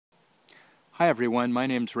Hi everyone, my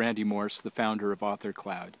name's Randy Morse, the founder of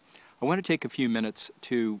Authorcloud. I want to take a few minutes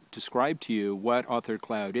to describe to you what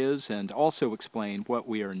Authorcloud is and also explain what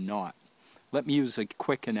we are not. Let me use a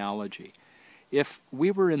quick analogy. If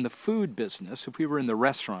we were in the food business, if we were in the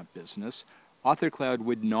restaurant business, Authorcloud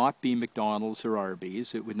would not be McDonald's or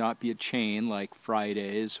Arby's. It would not be a chain like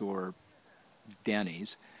Fridays or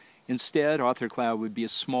Denny's. Instead, Authorcloud would be a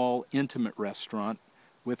small, intimate restaurant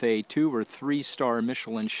with a 2- or 3-star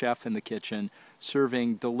Michelin chef in the kitchen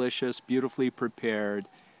serving delicious, beautifully prepared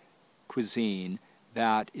cuisine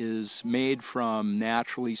that is made from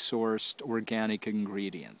naturally sourced organic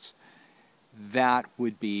ingredients. That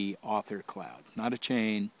would be Authorcloud, not a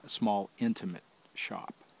chain, a small, intimate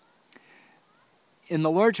shop. In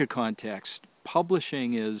the larger context,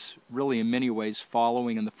 publishing is really in many ways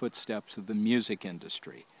following in the footsteps of the music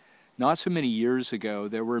industry. Not so many years ago,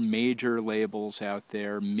 there were major labels out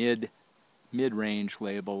there, mid-range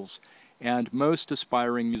labels, and most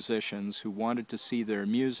aspiring musicians who wanted to see their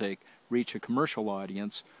music reach a commercial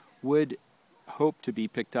audience would hope to be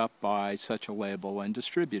picked up by such a label and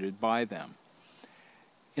distributed by them.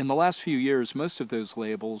 In the last few years, most of those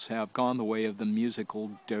labels have gone the way of the musical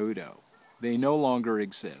dodo. They no longer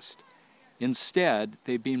exist. Instead,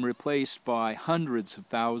 they've been replaced by hundreds of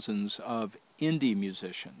thousands of indie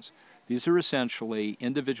musicians. These are essentially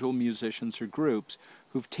individual musicians or groups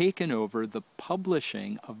who've taken over the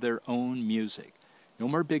publishing of their own music. No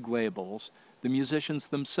more big labels. The musicians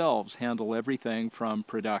themselves handle everything from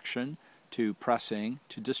production to pressing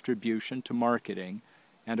to distribution to marketing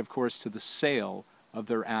and, of course, to the sale of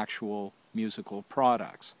their actual musical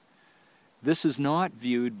products. This is not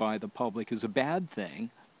viewed by the public as a bad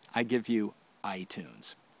thing. I give you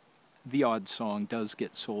iTunes. The odd song does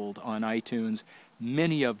get sold on iTunes,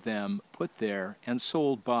 many of them put there and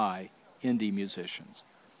sold by indie musicians.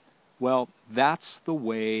 Well, that's the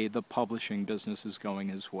way the publishing business is going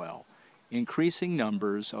as well. Increasing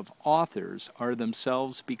numbers of authors are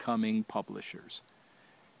themselves becoming publishers.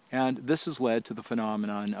 And this has led to the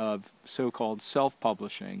phenomenon of so-called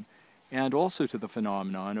self-publishing and also to the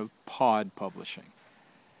phenomenon of pod publishing.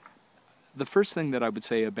 The first thing that I would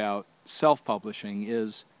say about self-publishing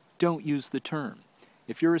is don't use the term.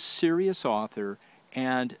 If you're a serious author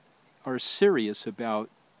and are serious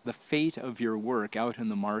about the fate of your work out in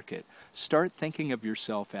the market, start thinking of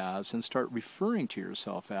yourself as and start referring to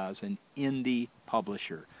yourself as an indie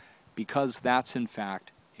publisher, because that's in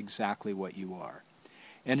fact exactly what you are.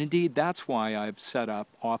 And indeed, that's why I've set up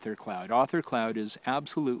Authorcloud. Authorcloud is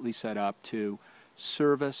absolutely set up to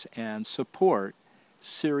service and support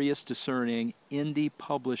serious, discerning, indie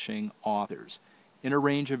publishing authors in a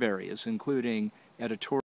range of areas, including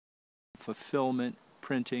editorial, fulfillment,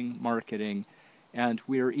 printing, marketing, and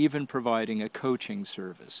we are even providing a coaching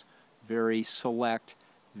service, very select,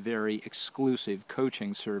 very exclusive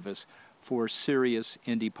coaching service for serious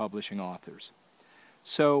indie publishing authors.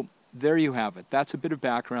 So there you have it. That's a bit of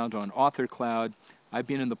background on Authorcloud. I've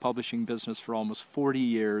been in the publishing business for almost 40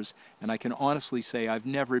 years, and I can honestly say I've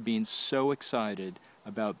never been so excited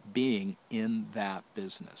about being in that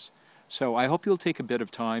business. So I hope you'll take a bit of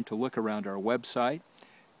time to look around our website,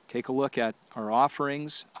 take a look at our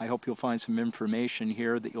offerings. I hope you'll find some information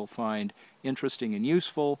here that you'll find interesting and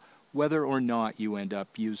useful, whether or not you end up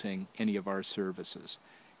using any of our services.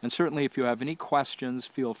 And certainly if you have any questions,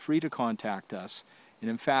 feel free to contact us. And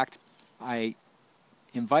in fact, I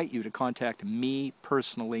invite you to contact me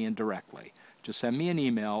personally and directly. Just send me an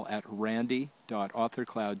email at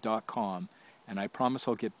randy.authorcloud.com, and I promise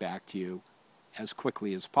I'll get back to you as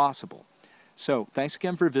quickly as possible. So thanks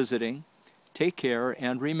again for visiting. Take care,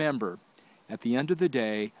 and remember, at the end of the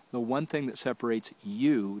day, the one thing that separates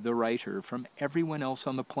you, the writer, from everyone else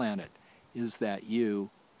on the planet is that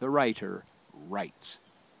you, the writer, writes.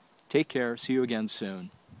 Take care. See you again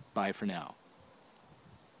soon. Bye for now.